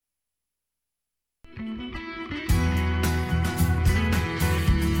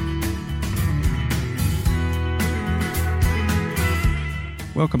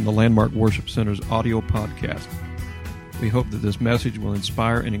Welcome to Landmark Worship Center's audio podcast. We hope that this message will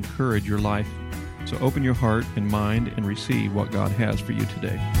inspire and encourage your life. So open your heart and mind and receive what God has for you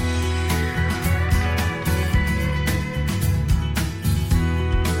today.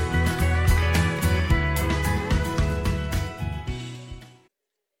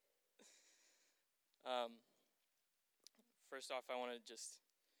 First off, I want to just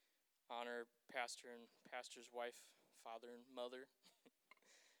honor Pastor and Pastor's wife, father and mother,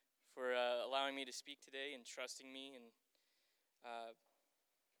 for allowing me to speak today and trusting me and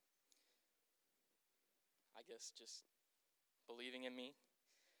I guess just believing in me.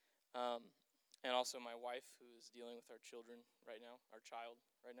 And also my wife, who is dealing with our children right now, our child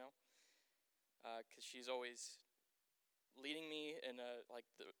right now, because she's always leading me in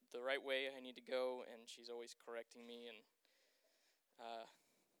the right way I need to go, and she's always correcting me, and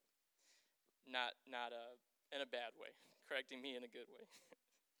not in a bad way, correcting me in a good way.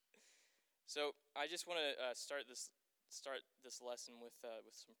 So I just want to start this lesson with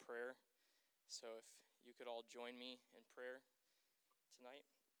some prayer. So if you could all join me in prayer tonight.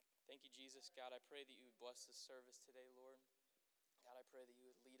 Thank you, Jesus. God, I pray that you would bless this service today, Lord. God, I pray that you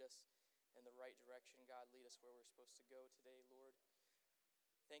would lead us in the right direction. God, lead us where we're supposed to go today, Lord.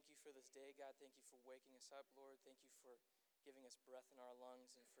 Thank you for this day, God. Thank you for waking us up, Lord. Thank you for giving us breath in our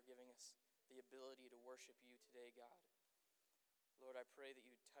lungs and for giving us the ability to worship you today, God. Lord, I pray that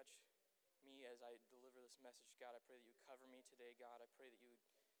you would touch me as I deliver this message, God. I pray that you would cover me today, God. I pray that you would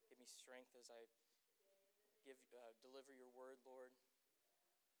give me strength as I deliver your word, Lord.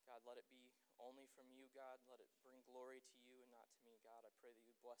 God, let it be only from you, God. Let it bring glory to you and not to me, God. I pray that you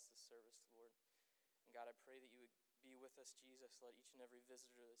would bless this service, Lord. And God, I pray that you would be with us, Jesus. Let each and every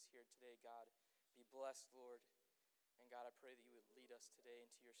visitor that's here today, God, be blessed, Lord. And God, I pray that you would lead us today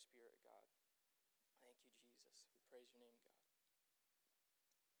into your spirit, God. Thank you, Jesus. We praise your name, God.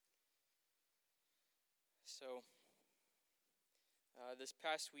 So, this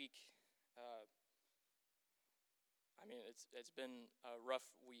past week, it's been a rough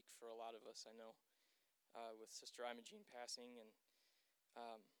week for a lot of us, I know, with Sister Imogene passing, and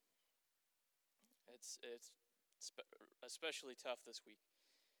it's especially tough this week.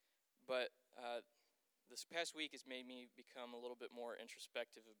 But this past week has made me become a little bit more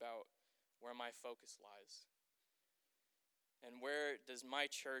introspective about where my focus lies. And where does my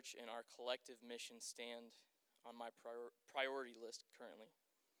church and our collective mission stand on my priority list currently?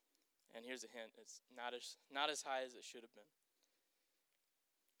 And here's a hint, it's not as high as it should have been.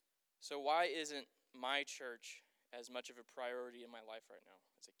 So why isn't my church as much of a priority in my life right now?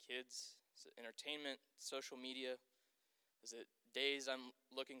 Is it kids? Is it entertainment, social media? Is it days I'm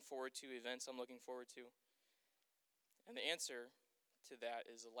looking forward to, events I'm looking forward to? And the answer to that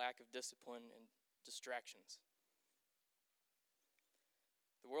is a lack of discipline and distractions.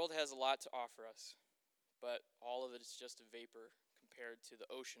 The world has a lot to offer us, but all of it is just a vapor compared to the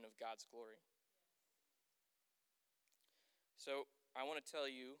ocean of God's glory. So I want to tell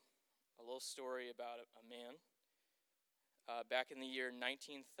you a little story about a man. Back in the year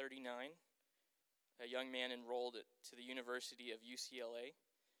 1939, a young man enrolled to the University of UCLA,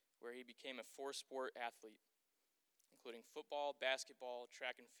 where he became a four-sport athlete, including football, basketball,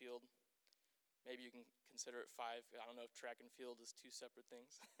 track and field. Maybe you can consider it five. I don't know if track and field is two separate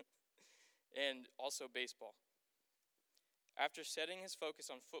things. And also baseball. After setting his focus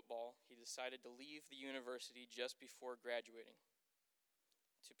on football, he decided to leave the university just before graduating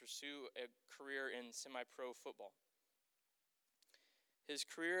to pursue a career in semi-pro football. His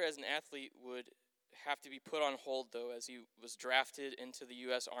career as an athlete would have to be put on hold, though, as he was drafted into the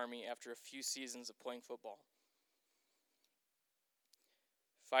U.S. Army after a few seasons of playing football.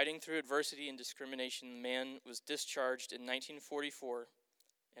 Fighting through adversity and discrimination, the man was discharged in 1944,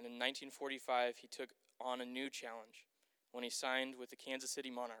 and in 1945 he took on a new challenge when he signed with the Kansas City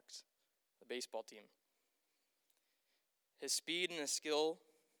Monarchs, the baseball team. His speed and his skill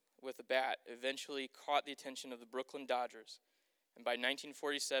with the bat eventually caught the attention of the Brooklyn Dodgers, and by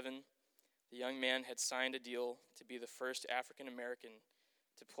 1947, the young man had signed a deal to be the first African American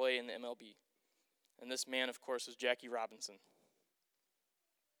to play in the MLB. And this man, of course, was Jackie Robinson.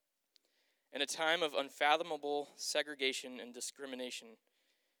 In a time of unfathomable segregation and discrimination,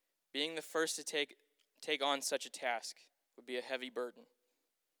 being the first to take on such a task would be a heavy burden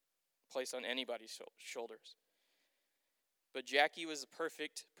placed on anybody's shoulders. But Jackie was the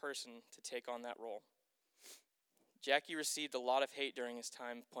perfect person to take on that role. Jackie received a lot of hate during his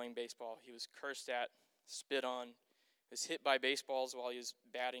time playing baseball. He was cursed at, spit on, was hit by baseballs while he was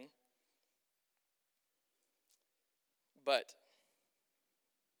batting. But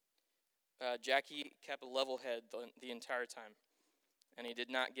Jackie kept a level head the entire time, and he did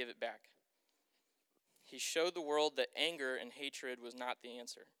not give it back. He showed the world that anger and hatred was not the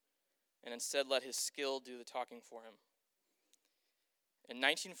answer, and instead let his skill do the talking for him. In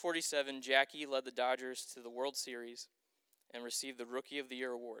 1947, Jackie led the Dodgers to the World Series and received the Rookie of the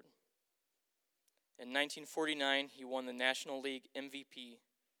Year award. In 1949, he won the National League MVP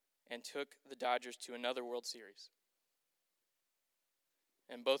and took the Dodgers to another World Series.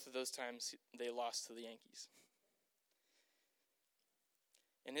 And both of those times, they lost to the Yankees.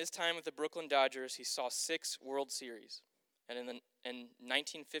 In his time with the Brooklyn Dodgers, he saw 6 World Series. And in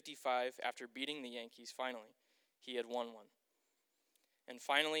 1955, after beating the Yankees finally, he had won one. And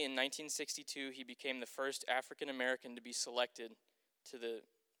finally, in 1962, he became the first African American to be selected to the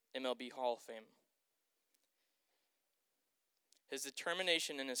MLB Hall of Fame. His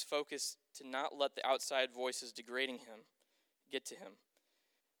determination and his focus to not let the outside voices degrading him get to him,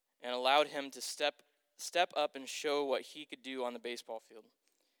 and allowed him to step up and show what he could do on the baseball field.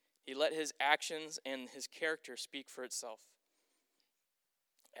 He let his actions and his character speak for itself.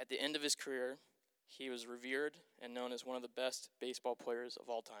 At the end of his career, he was revered and known as one of the best baseball players of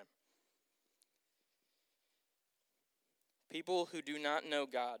all time. People who do not know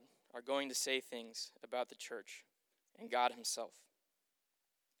God are going to say things about the church and God himself,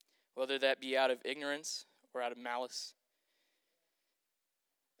 whether that be out of ignorance or out of malice.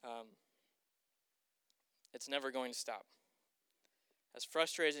 It's never going to stop. As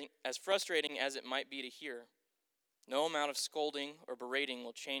frustrating as it might be to hear, no amount of scolding or berating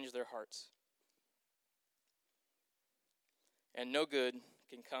will change their hearts. And no good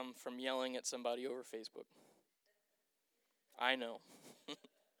can come from yelling at somebody over Facebook. I know.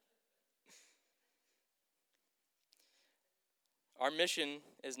 Our mission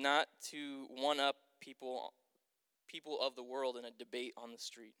is not to one-up people of the world in a debate on the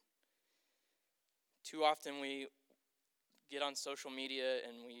street. Too often we get on social media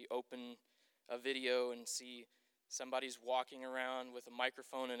and we open a video and see somebody's walking around with a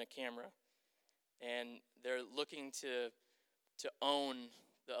microphone and a camera, and they're looking to own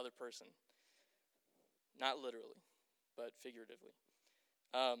the other person. Not literally, but figuratively.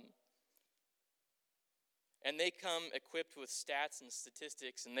 And they come equipped with stats and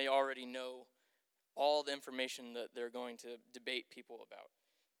statistics, and they already know all the information that they're going to debate people about.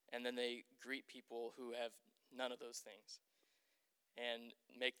 And then they greet people who have none of those things and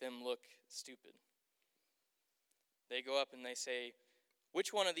make them look stupid. They go up and they say,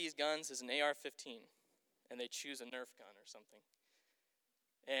 which one of these guns is an AR-15? And they choose a Nerf gun or something.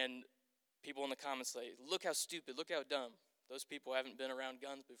 And people in the comments say, look how stupid, look how dumb. Those people haven't been around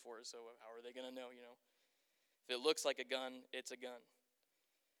guns before, so how are they going to know, If it looks like a gun, it's a gun.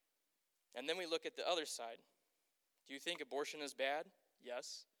 And then we look at the other side. Do you think abortion is bad?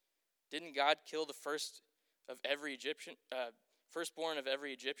 Yes. Didn't God kill the firstborn of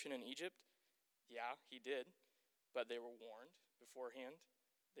every Egyptian in Egypt? Yeah, he did. But they were warned beforehand.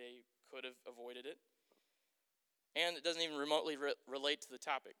 They could have avoided it. And it doesn't even remotely relate to the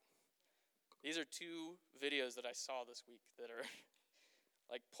topic. These are 2 videos that I saw this week that are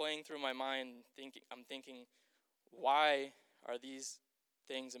like playing through my mind. I'm thinking, why are these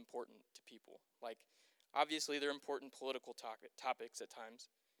things important to people? Like, obviously they're important political topics at times.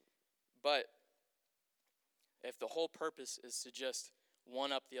 But if the whole purpose is to just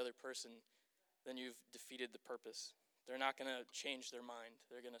one-up the other person, then you've defeated the purpose. They're not going to change their mind.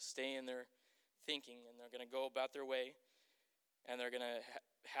 They're going to stay in their thinking, and they're going to go about their way, and they're going to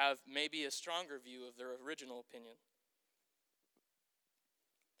have maybe a stronger view of their original opinion.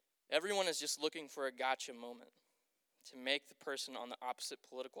 Everyone is just looking for a gotcha moment to make the person on the opposite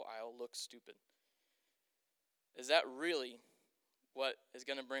political aisle look stupid. Is that really what is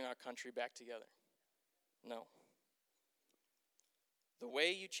going to bring our country back together? No. The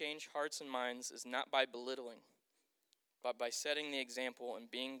way you change hearts and minds is not by belittling, but by setting the example and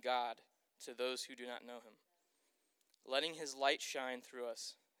being God to those who do not know him. Letting his light shine through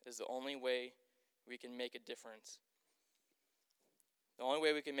us is the only way we can make a difference. The only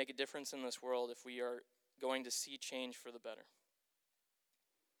way we can make a difference in this world if we are going to see change for the better.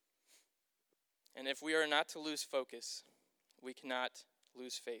 And if we are not to lose focus, we cannot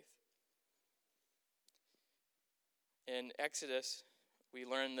lose faith. In Exodus, we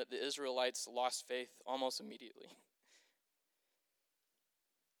learn that the Israelites lost faith almost immediately.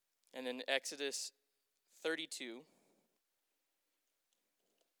 And in Exodus 32,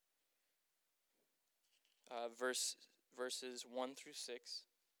 verses 1 through 6,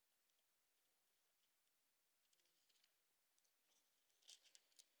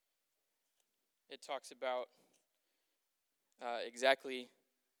 it talks about exactly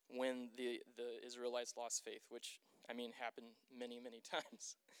when the Israelites lost faith, which, happened many, many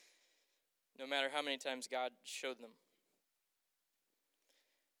times. No matter how many times God showed them.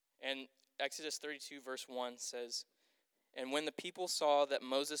 And Exodus 32 verse 1 says, "And when the people saw that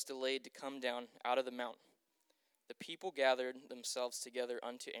Moses delayed to come down out of the mountain, the people gathered themselves together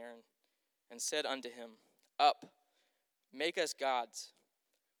unto Aaron, and said unto him, Up, make us gods,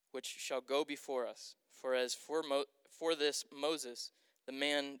 which shall go before us. For as for this Moses, the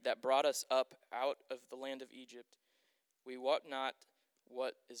man that brought us up out of the land of Egypt, we wot not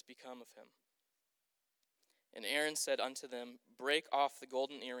what is become of him. And Aaron said unto them, Break off the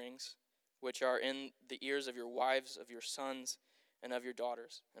golden earrings, which are in the ears of your wives, of your sons, and of your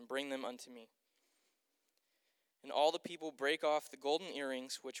daughters, and bring them unto me. And all the people brake off the golden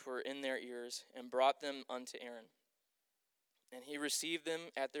earrings which were in their ears, and brought them unto Aaron. And he received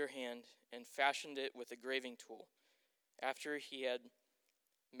them at their hand, and fashioned it with a graving tool, after he had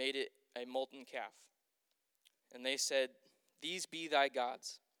made it a molten calf. And they said, These be thy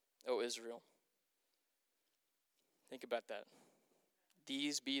gods, O Israel." Think about that.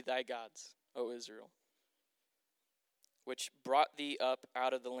 "These be thy gods, O Israel, which brought thee up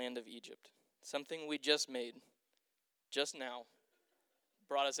out of the land of Egypt." Something we just made, just now,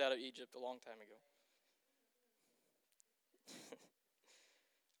 brought us out of Egypt a long time ago.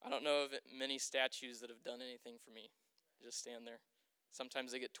 I don't know of many statues that have done anything for me. I just stand there.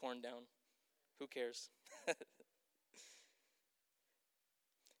 Sometimes they get torn down. Who cares?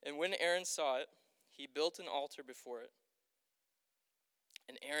 And when Aaron saw it, he built an altar before it.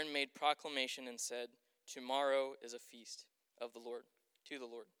 And Aaron made proclamation and said, Tomorrow is a feast of the Lord, to the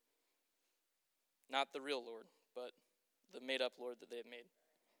Lord. Not the real Lord, but the made-up Lord that they had made.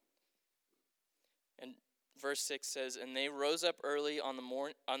 And verse 6 says, And they rose up early on the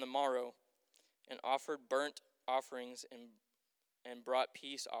morrow, and offered burnt offerings and brought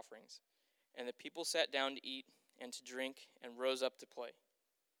peace offerings. And the people sat down to eat and to drink, and rose up to play.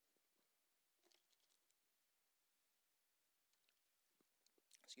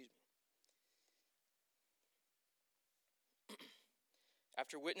 Excuse me.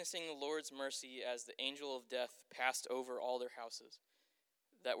 After witnessing the Lord's mercy as the angel of death passed over all their houses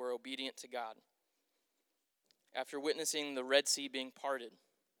that were obedient to God, after witnessing the Red Sea being parted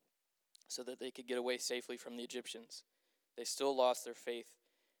so that they could get away safely from the Egyptians, they still lost their faith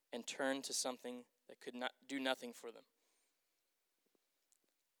and turned to something that could not do nothing for them.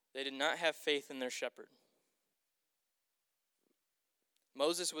 They did not have faith in their shepherd.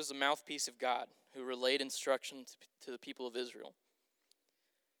 Moses was the mouthpiece of God who relayed instruction to the people of Israel.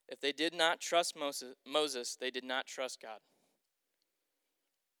 If they did not trust Moses, they did not trust God.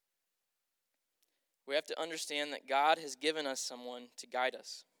 We have to understand that God has given us someone to guide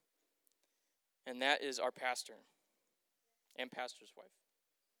us, and that is our pastor and pastor's wife.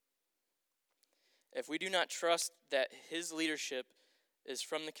 If we do not trust that his leadership is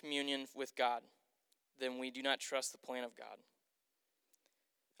from the communion with God, then we do not trust the plan of God.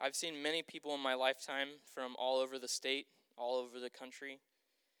 I've seen many people in my lifetime from all over the state, all over the country,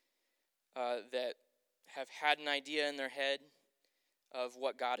 that have had an idea in their head of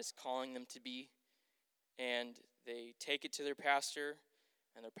what God is calling them to be, and they take it to their pastor,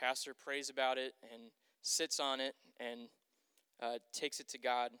 and their pastor prays about it and sits on it and takes it to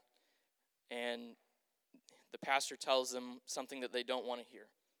God, and the pastor tells them something that they don't want to hear.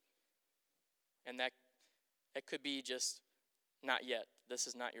 And that it could be just, not yet, this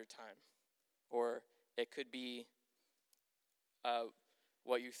is not your time. Or it could be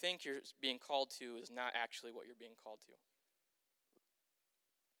what you think you're being called to is not actually what you're being called to.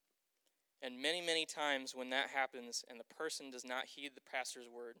 And many, many times when that happens and the person does not heed the pastor's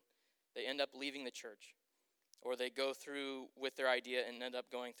word, they end up leaving the church. Or they go through with their idea and end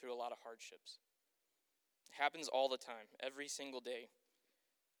up going through a lot of hardships. It happens all the time, every single day.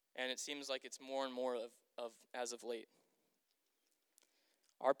 And it seems like it's more and more of as of late.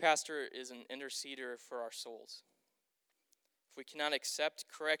 Our pastor is an interceder for our souls. If we cannot accept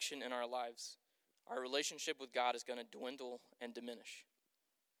correction in our lives, our relationship with God is going to dwindle and diminish.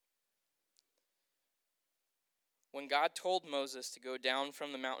 When God told Moses to go down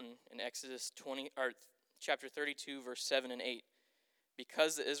from the mountain in Exodus chapter 32, verse 7 and 8,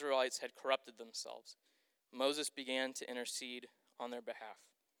 because the Israelites had corrupted themselves, Moses began to intercede on their behalf.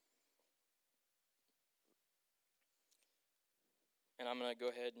 And I'm going to go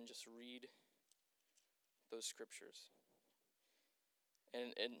ahead and just read those scriptures.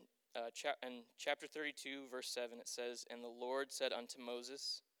 And in chapter 32, verse 7, it says, And the Lord said unto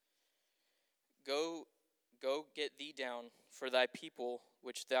Moses, Go get thee down, for thy people,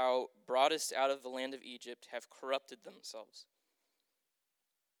 which thou broughtest out of the land of Egypt, have corrupted themselves.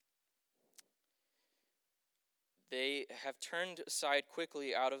 They have turned aside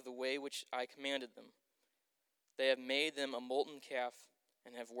quickly out of the way which I commanded them. They have made them a molten calf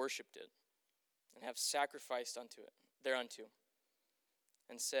and have worshipped it, and have sacrificed unto it thereunto,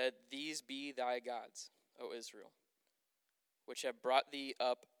 and said, These be thy gods, O Israel, which have brought thee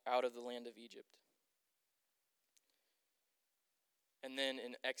up out of the land of Egypt. And then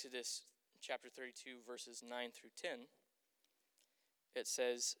in Exodus chapter 32, verses 9 through 10, it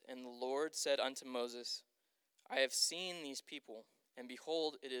says, And the Lord said unto Moses, I have seen these people, and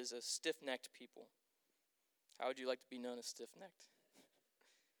behold, it is a stiff-necked people. How would you like to be known as stiff-necked?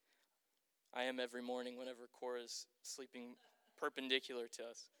 I am every morning whenever Cora is sleeping perpendicular to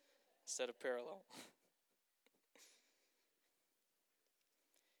us instead of parallel.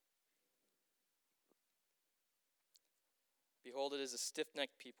 Behold, it is a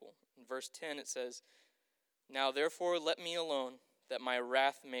stiff-necked people. In verse 10 it says, Now therefore let me alone, that my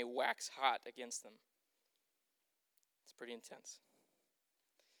wrath may wax hot against them. It's pretty intense.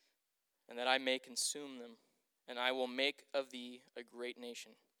 And that I may consume them, and I will make of thee a great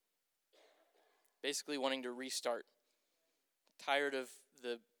nation. Basically wanting to restart. Tired of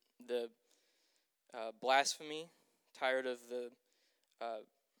the blasphemy, tired of the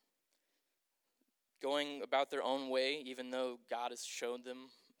going about their own way, even though God has shown them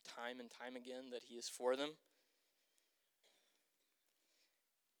time and time again that he is for them.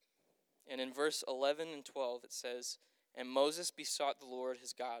 And in verse 11 and 12 it says, And Moses besought the Lord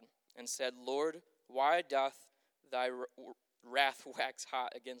his God, and said, Lord, why doth thy wrath wax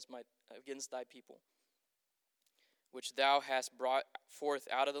hot against thy people, which thou hast brought forth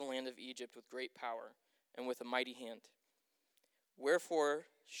out of the land of Egypt with great power and with a mighty hand? Wherefore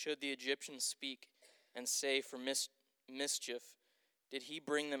should the Egyptians speak and say, For mischief did he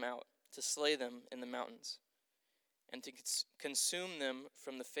bring them out, to slay them in the mountains, and to consume them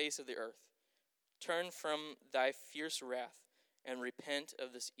from the face of the earth? Turn from thy fierce wrath, and repent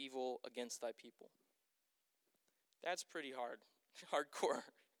of this evil against thy people. That's pretty hardcore,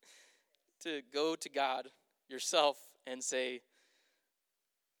 to go to God yourself and say,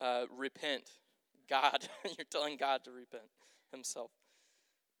 repent. God, you're telling God to repent himself.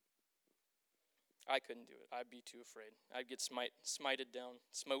 I couldn't do it. I'd be too afraid. I'd get smited down,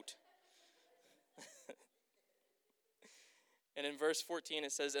 smote. And in verse 14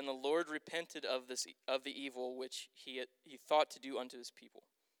 it says, And the Lord repented of the evil which he thought to do unto his people.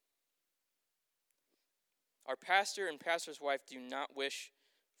 Our pastor and pastor's wife do not wish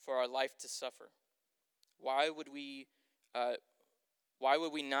for our life to suffer. Why would we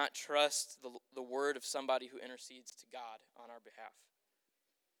not trust the word of somebody who intercedes to God on our behalf?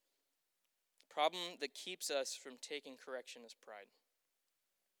 The problem that keeps us from taking correction is pride.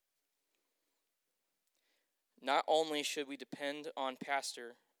 Not only should we depend on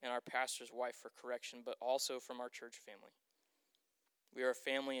pastor and our pastor's wife for correction, but also from our church family. We are a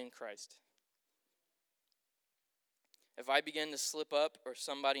family in Christ. If I begin to slip up or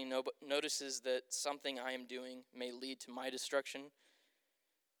somebody notices that something I am doing may lead to my destruction,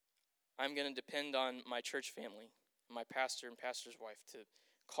 I'm going to depend on my church family, my pastor and pastor's wife, to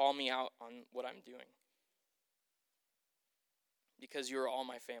call me out on what I'm doing. Because you're all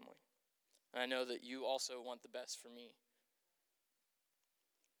my family. And I know that you also want the best for me.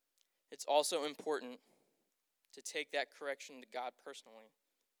 It's also important to take that correction to God personally.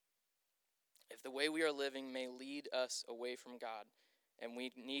 If the way we are living may lead us away from God, and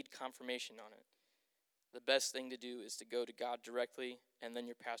we need confirmation on it, the best thing to do is to go to God directly, and then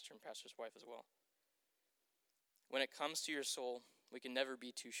your pastor and pastor's wife as well. When it comes to your soul, we can never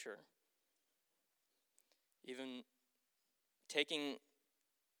be too sure. Even taking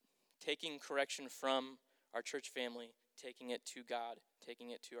correction from our church family, taking it to God,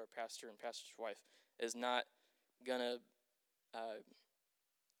 taking it to our pastor and pastor's wife is not going to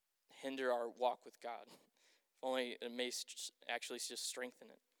hinder our walk with God. If only it may actually just strengthen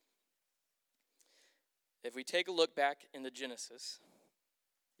it. If we take a look back into Genesis,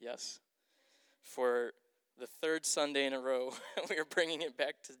 yes, for the third Sunday in a row, we are bringing it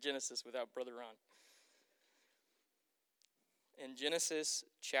back to Genesis without Brother Ron. In Genesis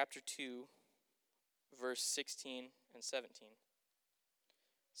chapter 2, verse 16 and 17.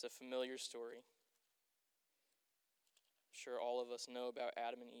 It's a familiar story. I'm sure all of us know about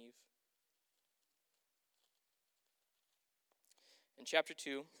Adam and Eve. In chapter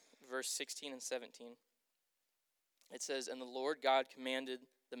 2, verse 16 and 17, it says, And the Lord God commanded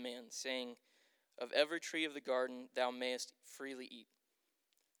the man, saying, Of every tree of the garden thou mayest freely eat,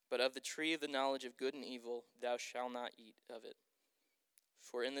 but of the tree of the knowledge of good and evil thou shalt not eat of it.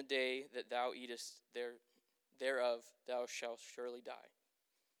 For in the day that thou eatest thereof thou shalt surely die.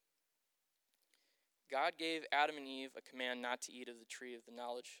 God gave Adam and Eve a command not to eat of the tree of the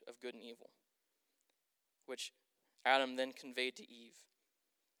knowledge of good and evil, which Adam then conveyed to Eve.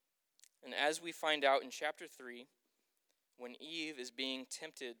 And as we find out in chapter 3, when Eve is being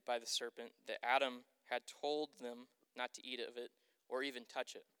tempted by the serpent, that Adam had told them not to eat of it or even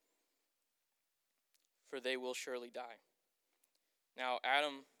touch it, for they will surely die. Now,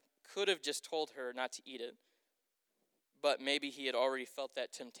 Adam could have just told her not to eat it, but maybe he had already felt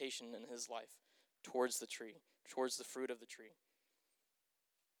that temptation in his life towards the tree, towards the fruit of the tree.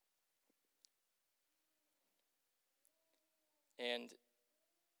 And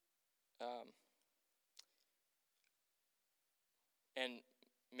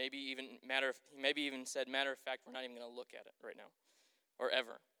maybe even said, matter of fact, we're not even going to look at it right now, or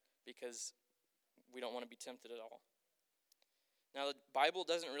ever, because we don't want to be tempted at all. Now, the Bible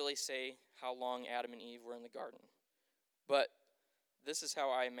doesn't really say how long Adam and Eve were in the garden, but this is how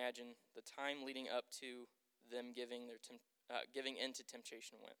I imagine the time leading up to them giving into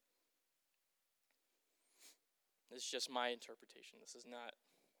temptation went. This is just my interpretation. This is not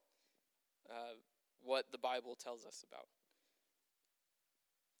what the Bible tells us about.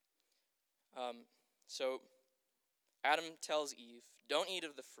 So Adam tells Eve, don't eat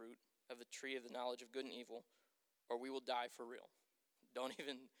of the fruit of the tree of the knowledge of good and evil, or we will die for real. Don't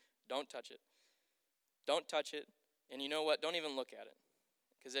touch it. Don't touch it. And you know what? Don't even look at it.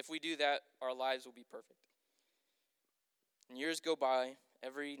 Because if we do that, our lives will be perfect. And years go by.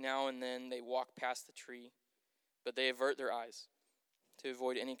 Every now and then they walk past the tree, but they avert their eyes to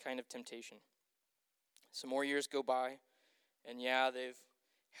avoid any kind of temptation. Some more years go by, and yeah, they've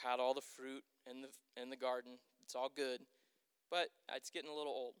had all the fruit in the garden. It's all good, but it's getting a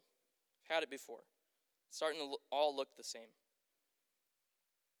little old. Had it before. It's starting to all look the same.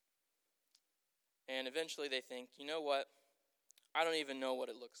 And eventually they think, you know what? I don't even know what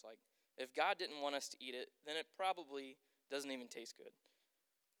it looks like. If God didn't want us to eat it, then it probably doesn't even taste good,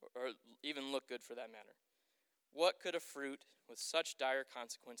 or even look good for that matter. What could a fruit with such dire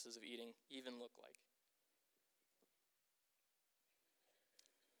consequences of eating even look like?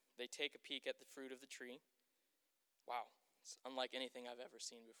 They take a peek at the fruit of the tree. Wow, it's unlike anything I've ever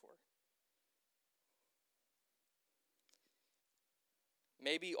seen before.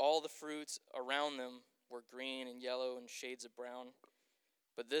 Maybe all the fruits around them were green and yellow and shades of brown,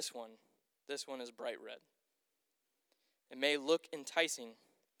 but this one is bright red. It may look enticing,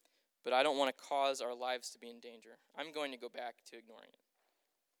 but I don't want to cause our lives to be in danger. I'm going to go back to ignoring it.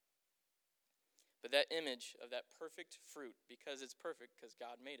 But that image of that perfect fruit, because it's perfect because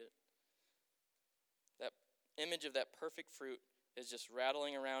God made it, that image of that perfect fruit is just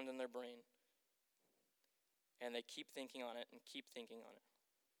rattling around in their brain, and they keep thinking on it and keep thinking on it.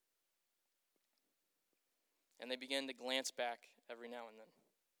 And they begin to glance back every now and then.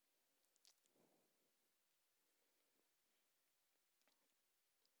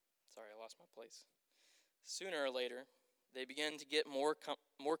 Sorry, I lost my place. Sooner or later, they begin to get more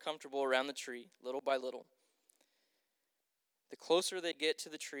comfortable around the tree, little by little. The closer they get to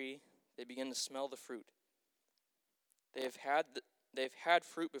the tree, they begin to smell the fruit. They've had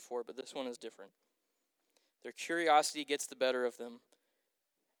fruit before, but this one is different. Their curiosity gets the better of them,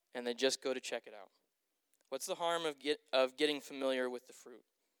 and they just go to check it out. What's the harm of getting familiar with the fruit?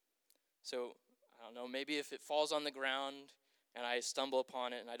 So, I don't know, maybe if it falls on the ground and I stumble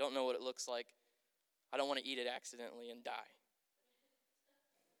upon it and I don't know what it looks like, I don't want to eat it accidentally and die.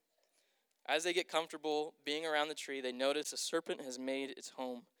 As they get comfortable being around the tree, they notice a serpent has made its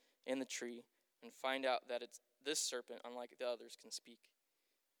home in the tree and find out that it's this serpent, unlike the others, can speak.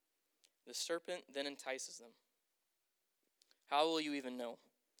 The serpent then entices them. How will you even know?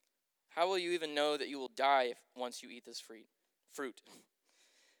 How will you even know that you will die once you eat this fruit?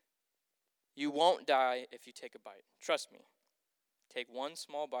 You won't die if you take a bite. Trust me. Take one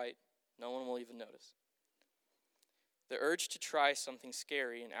small bite, no one will even notice. The urge to try something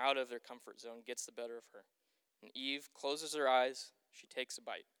scary and out of their comfort zone gets the better of her. And Eve closes her eyes. She takes a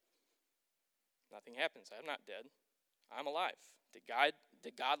bite. Nothing happens. I'm not dead. I'm alive. Did God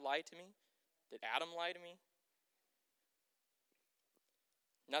lie to me? Did Adam lie to me?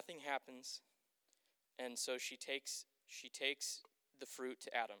 Nothing happens. And so she takes the fruit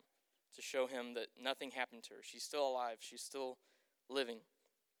to Adam to show him that nothing happened to her. She's still alive. She's still living,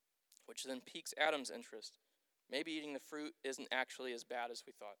 which then piques Adam's interest. Maybe eating the fruit isn't actually as bad as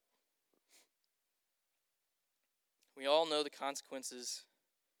we thought. We all know the consequences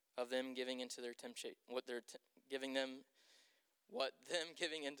of them giving into their temptation, what them giving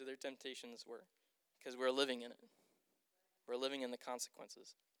into their temptations were, because we're living in it. We're living in the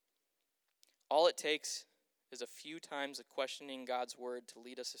consequences. All it takes is a few times of questioning God's word to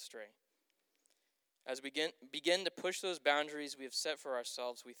lead us astray. As we begin to push those boundaries we have set for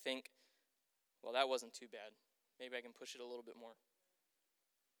ourselves, we think, well, that wasn't too bad. Maybe I can push it a little bit more.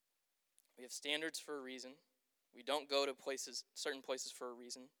 We have standards for a reason. We don't go to certain places for a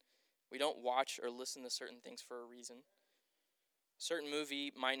reason. We don't watch or listen to certain things for a reason. A certain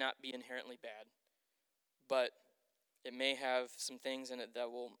movie might not be inherently bad, but it may have some things in it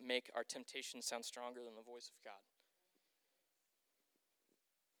that will make our temptation sound stronger than the voice of God.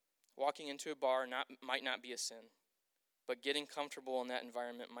 Walking into a bar might not be a sin, but getting comfortable in that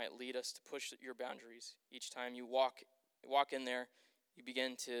environment might lead us to push your boundaries. Each time you walk in there, you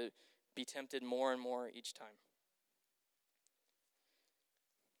begin to be tempted more and more each time.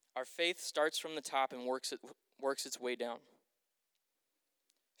 Our faith starts from the top and works its way down.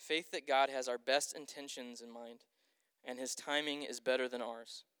 Faith that God has our best intentions in mind, and his timing is better than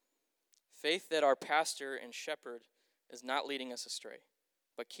ours. Faith that our pastor and shepherd is not leading us astray,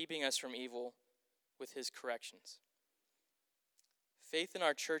 but keeping us from evil with his corrections. Faith in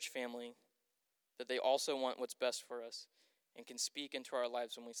our church family that they also want what's best for us and can speak into our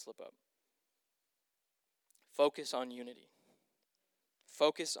lives when we slip up. Focus on unity.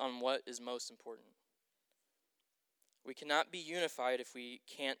 Focus on what is most important. We cannot be unified if we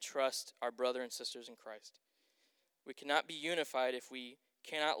can't trust our brother and sisters in Christ. We cannot be unified if we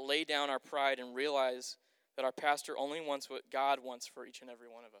cannot lay down our pride and realize that our pastor only wants what God wants for each and every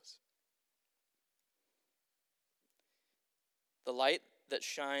one of us. The light that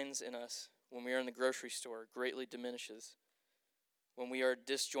shines in us when we are in the grocery store greatly diminishes when we are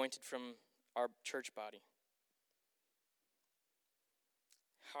disjointed from our church body.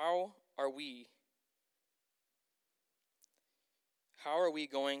 How are we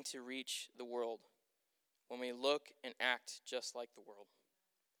going to reach the world when we look and act just like the world?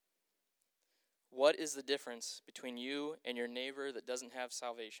 What is the difference between you and your neighbor that doesn't have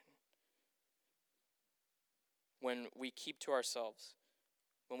salvation? When we keep to ourselves,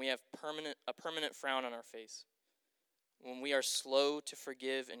 when we have a permanent frown on our face, when we are slow to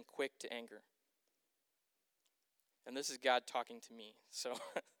forgive and quick to anger. And this is God talking to me, so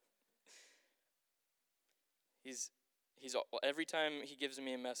he's every time he gives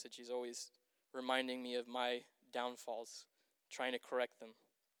me a message, he's always reminding me of my downfalls, trying to correct them.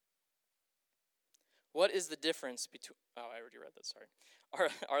 What is the difference between... Oh, I already read that, sorry.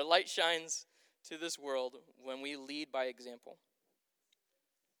 Our light shines to this world when we lead by example.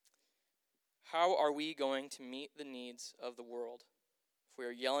 How are we going to meet the needs of the world if we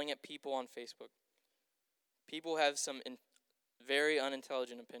are yelling at people on Facebook? People have some very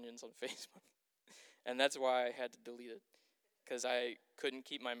unintelligent opinions on Facebook, and that's why I had to delete it, because I couldn't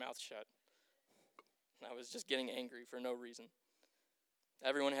keep my mouth shut. I was just getting angry for no reason.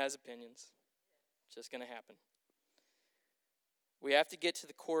 Everyone has opinions. It's just going to happen. We have to get to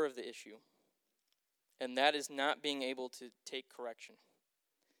the core of the issue, and that is not being able to take correction.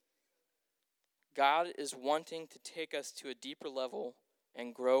 God is wanting to take us to a deeper level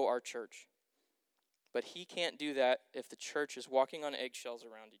and grow our church. But he can't do that if the church is walking on eggshells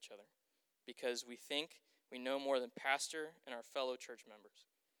around each other, because we think we know more than pastor and our fellow church members.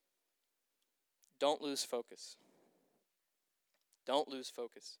 Don't lose focus. Don't lose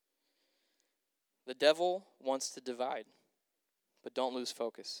focus. The devil wants to divide, but don't lose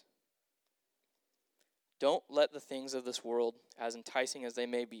focus. Don't let the things of this world, as enticing as they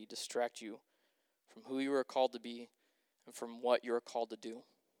may be, distract you from who you are called to be and from what you are called to do.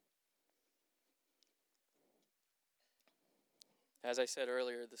 As I said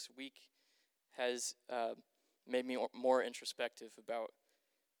earlier, this week has made me more introspective about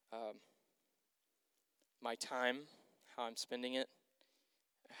my time, how I'm spending it,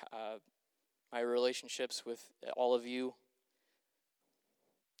 my relationships with all of you.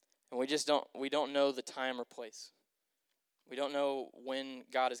 And we don't know the time or place. We don't know when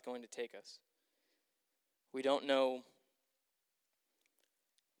God is going to take us. We don't know,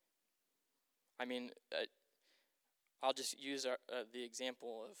 I'll just use the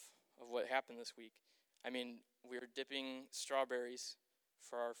example of what happened this week. We were dipping strawberries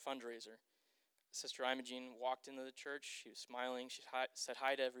for our fundraiser. Sister Imogene walked into the church. She was smiling. She said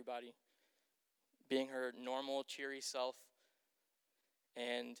hi to everybody, being her normal, cheery self.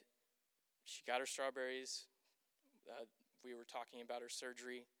 And she got her strawberries. We were talking about her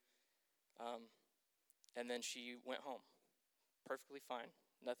surgery. And then she went home, perfectly fine,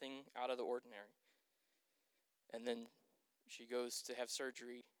 nothing out of the ordinary. And then she goes to have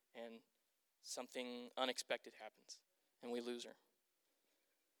surgery, and something unexpected happens, and we lose her.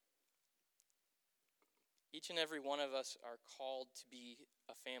 Each and every one of us are called to be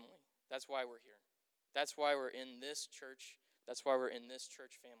a family. That's why we're here. That's why we're in this church. That's why we're in this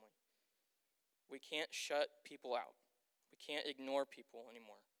church family. We can't shut people out. We can't ignore people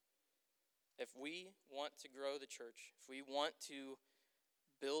anymore. If we want to grow the church, if we want to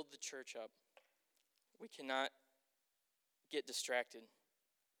build the church up, we cannot get distracted.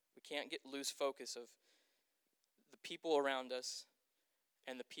 We can't lose focus of the people around us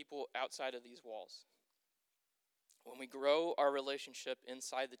and the people outside of these walls. When we grow our relationship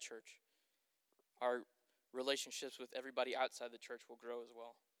inside the church, our relationships with everybody outside the church will grow as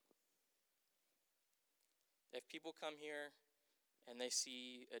well. If people come here and they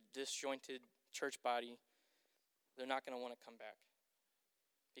see a disjointed church body, they're not going to want to come back.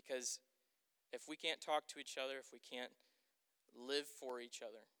 Because if we can't talk to each other, if we can't live for each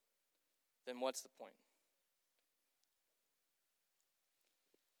other, then what's the point?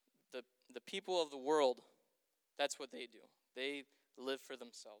 The people of the world, that's what they do. They live for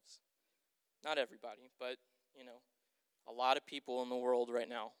themselves. Not everybody, but, a lot of people in the world right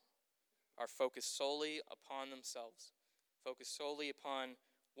now are focused solely upon themselves, focused solely upon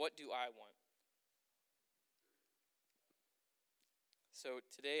what do I want. So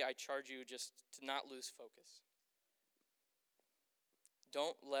today I charge you just to not lose focus.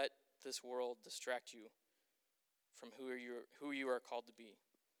 Don't let this world distract you from who you are called to be.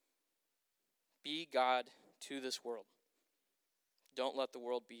 Be God to this world. Don't let the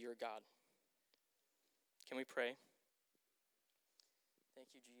world be your God. Can we pray?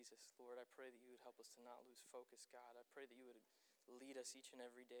 Thank you, Jesus. Lord, I pray that you would help us to not lose focus, God. I pray that you would lead us each and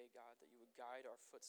every day, God, that you would guide our footsteps.